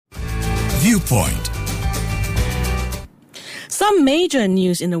Viewpoint. Some major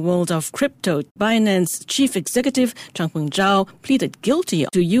news in the world of crypto. Binance chief executive Changpeng Zhao pleaded guilty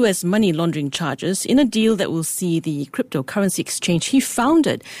to U.S. money laundering charges in a deal that will see the cryptocurrency exchange he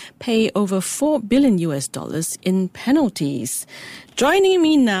founded pay over $4 billion in penalties. Joining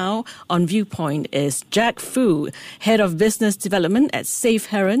me now on Viewpoint is Jack Fu, Head of Business Development at Safe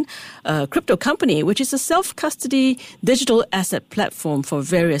Heron, a crypto company which is a self-custody digital asset platform for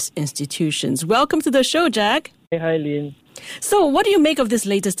various institutions. Welcome to the show, Jack. Hey, hi, Lynn. So what do you make of this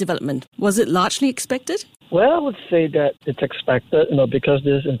latest development? Was it largely expected? Well, I would say that it's expected, because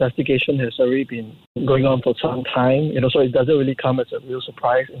this investigation has already been going on for some time, so it doesn't really come as a real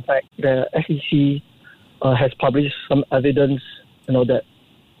surprise. In fact, the SEC has published some evidence, that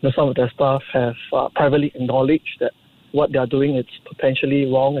some of their staff have privately acknowledged that what they are doing is potentially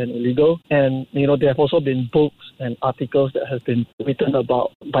wrong and illegal. And, there have also been books and articles that have been written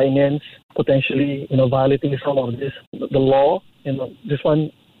about Binance potentially, violating some of this, the law. This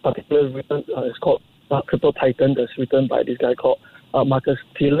one particular written is called Crypto Titan, that's written by this guy called Marcus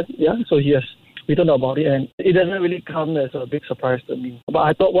Thielen. Yeah, so he has written about it, and it doesn't really come as a big surprise to me. But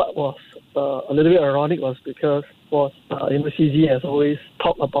I thought what was a little bit ironic was because, CZ has always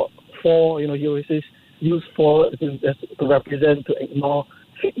talked about four, he always says, use for to represent, to ignore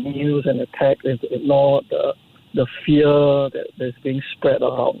fake news and attacks, and to ignore the fear that is being spread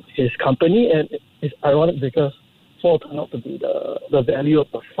around his company. And it's ironic because 4 turned out to be the value of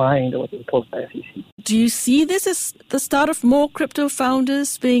the fine that was imposed by SEC. Do you see this as the start of more crypto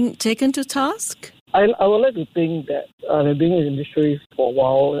founders being taken to task? I would like to think that, being in the industry for a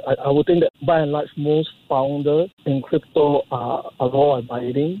while, I would think that by and large most founders in crypto are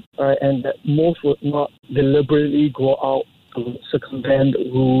law-abiding, right? And that most would not deliberately go out to circumvent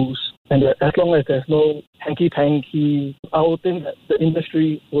rules. And that as long as there's no hanky-panky, I would think that the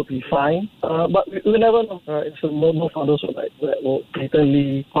industry would be fine. But we never know, right? So no founders will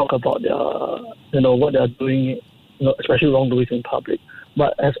blatantly talk about their, what they're doing, especially wrongdoings in public.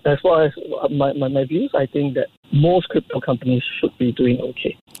 But as far as my views, I think that most crypto companies should be doing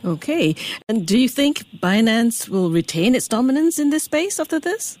okay. Okay. And do you think Binance will retain its dominance in this space after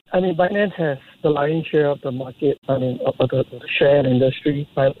this? Binance has the lion's share of the market, of the share in the industry.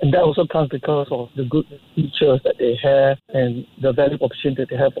 Right? And that also comes because of the good features that they have and the value proposition that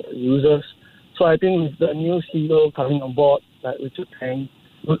they have for the users. So I think with the new CEO coming on board, like Richard Tang,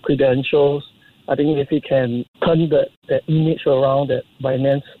 good credentials, I think if he can turn that image around, that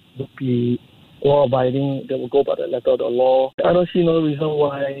Binance would be law-abiding, they will go by the letter of the law. I don't see no reason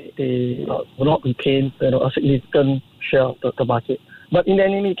why they will not retain a significant share of the market. But in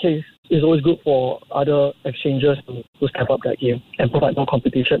any case, it's always good for other exchanges to step up that game and provide more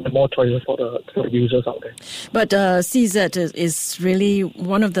competition and more choices for the users out there. But CZ is really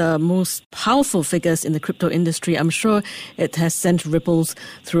one of the most powerful figures in the crypto industry. I'm sure it has sent ripples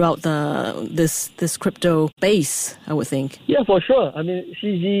throughout this crypto base, I would think. Yeah, for sure.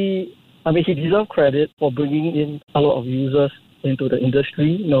 CZ, he deserves credit for bringing in a lot of users into the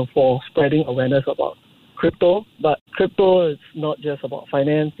industry, for spreading awareness about crypto. But crypto is not just about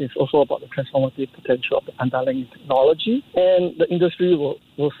finance, it's also about the transformative potential of the underlying technology. And the industry will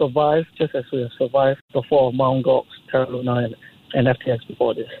survive just as we have survived the fall of Mt. Gox, Terra Luna, and FTX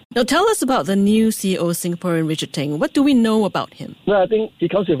before this. Now tell us about the new CEO, Singaporean Richard Tang. What do we know about him? Well, I think he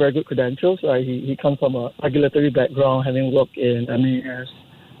comes with very good credentials. Right? He comes from a regulatory background, having worked in MAS.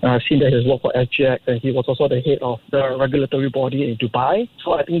 I've seen that he has worked for FGX, and he was also the head of the regulatory body in Dubai.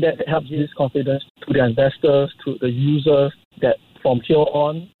 So I think that helps give confidence to the investors, to the users, that from here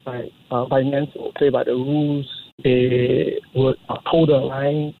on, Binance will play by the rules. They would toe the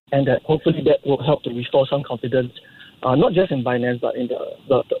line, and that hopefully that will help to restore some confidence, not just in Binance, but in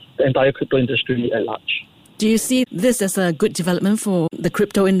the entire crypto industry at large. Do you see this as a good development for the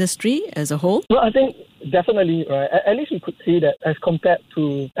crypto industry as a whole? Well, I think definitely, right? At least we could see that as compared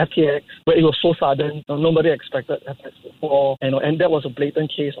to FTX, where it was so sudden, nobody expected FTX before, and that was a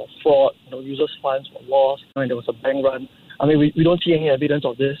blatant case of fraud. Users' funds were lost, and there was a bank run. We don't see any evidence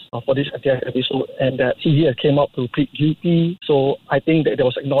of this for this FTX episode, and that CZ has came up to plead guilty. So I think that there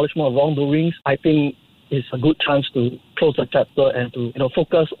was acknowledgement of wrongdoings. I think it's a good chance to close the chapter and to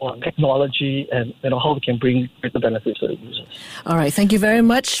focus on technology and how we can bring greater benefits to the users. All right, thank you very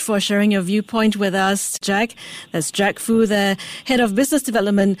much for sharing your viewpoint with us, Jack. That's Jack Fu, the Head of Business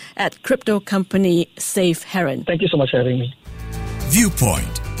Development at crypto company Safe Heron. Thank you so much for having me.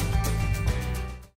 Viewpoint.